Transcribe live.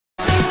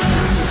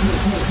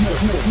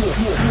Just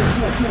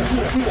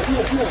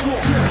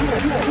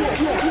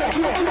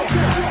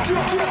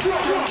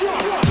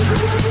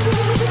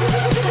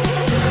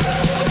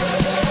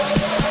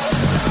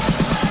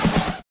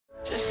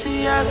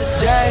the other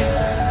day,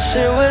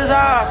 shit was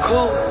all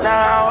cool.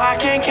 Now I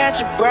can't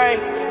catch a break.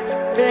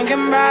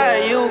 Thinking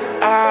about you,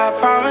 I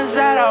promised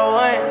that I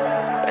wouldn't,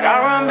 but I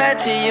run back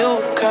to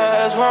you,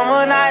 cause one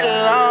more night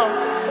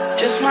alone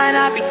just might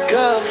not be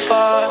good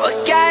for.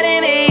 What got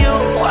into you?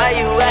 Why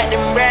you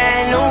acting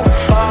brand new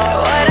for?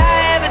 What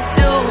I ever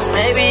do?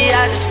 Maybe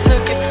I just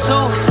took it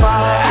too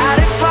far.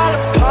 How'd it fall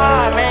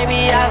apart?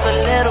 Maybe I was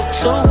a little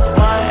too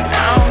much.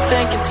 Now I'm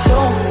thinking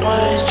too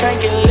much,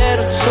 drinking a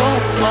little too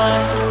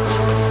much.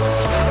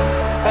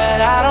 But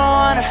I don't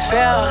wanna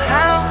feel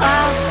how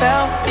I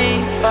felt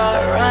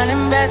before.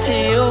 Running back to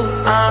you,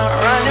 I'm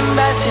running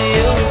back to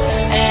you.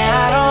 And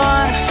I don't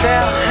wanna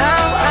feel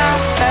how I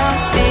felt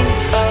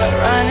before.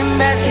 Running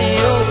back to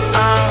you,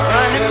 I'm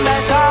running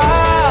back to you.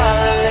 All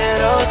a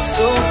little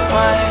too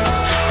much,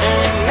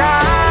 and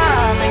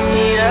I'm in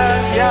need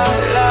of your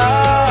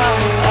love.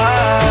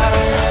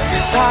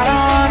 Cause I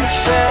don't wanna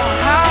feel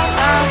how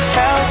I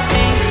felt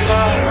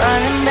before.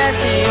 Running back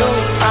to you,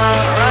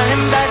 I'm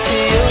running back to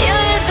you. You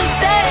used to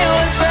say it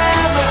was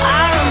forever,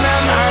 I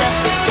remember. I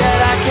forget,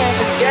 I can't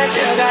forget.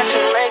 Still got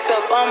your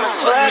makeup on my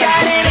sweater. What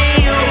got into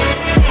you?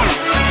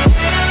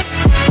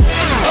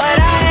 What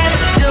I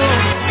ever do?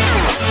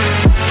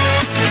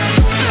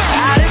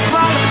 How'd it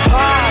fall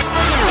apart?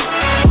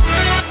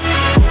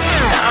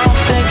 Now I'm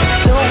thinking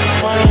too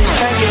much,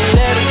 drinking a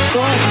little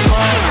too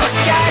much. What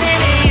got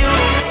into you?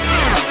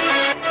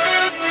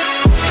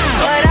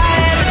 What I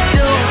ever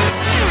do?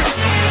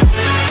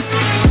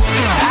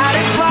 How'd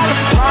it fall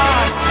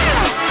apart?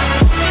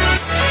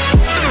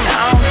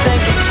 Now I'm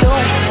thinking too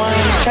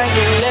much,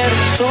 drinking a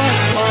little too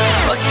much.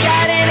 What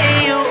got into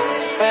you?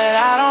 But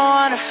I don't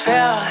wanna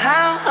feel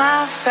how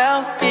I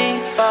felt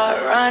before.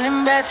 Running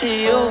back to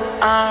you,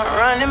 I'm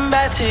running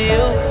back to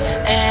you.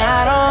 And I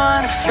don't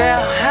wanna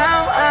feel how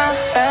I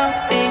felt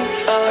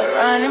before.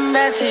 Running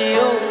back to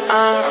you,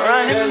 I'm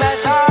running back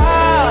to you.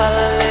 All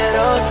a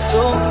little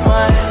too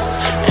much,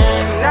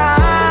 and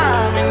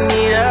I'm in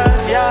need of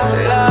your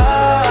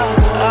love.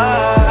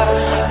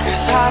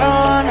 Cause I don't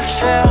wanna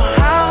feel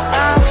how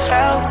I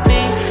felt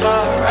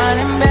before.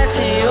 Running back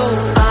to you,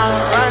 I'm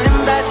running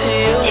back to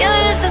you. You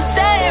used to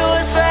say it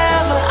was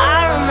forever, I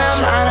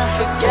remember. Trying to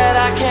forget,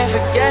 I can't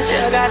forget.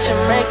 Still got your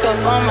makeup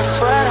on my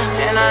sweater.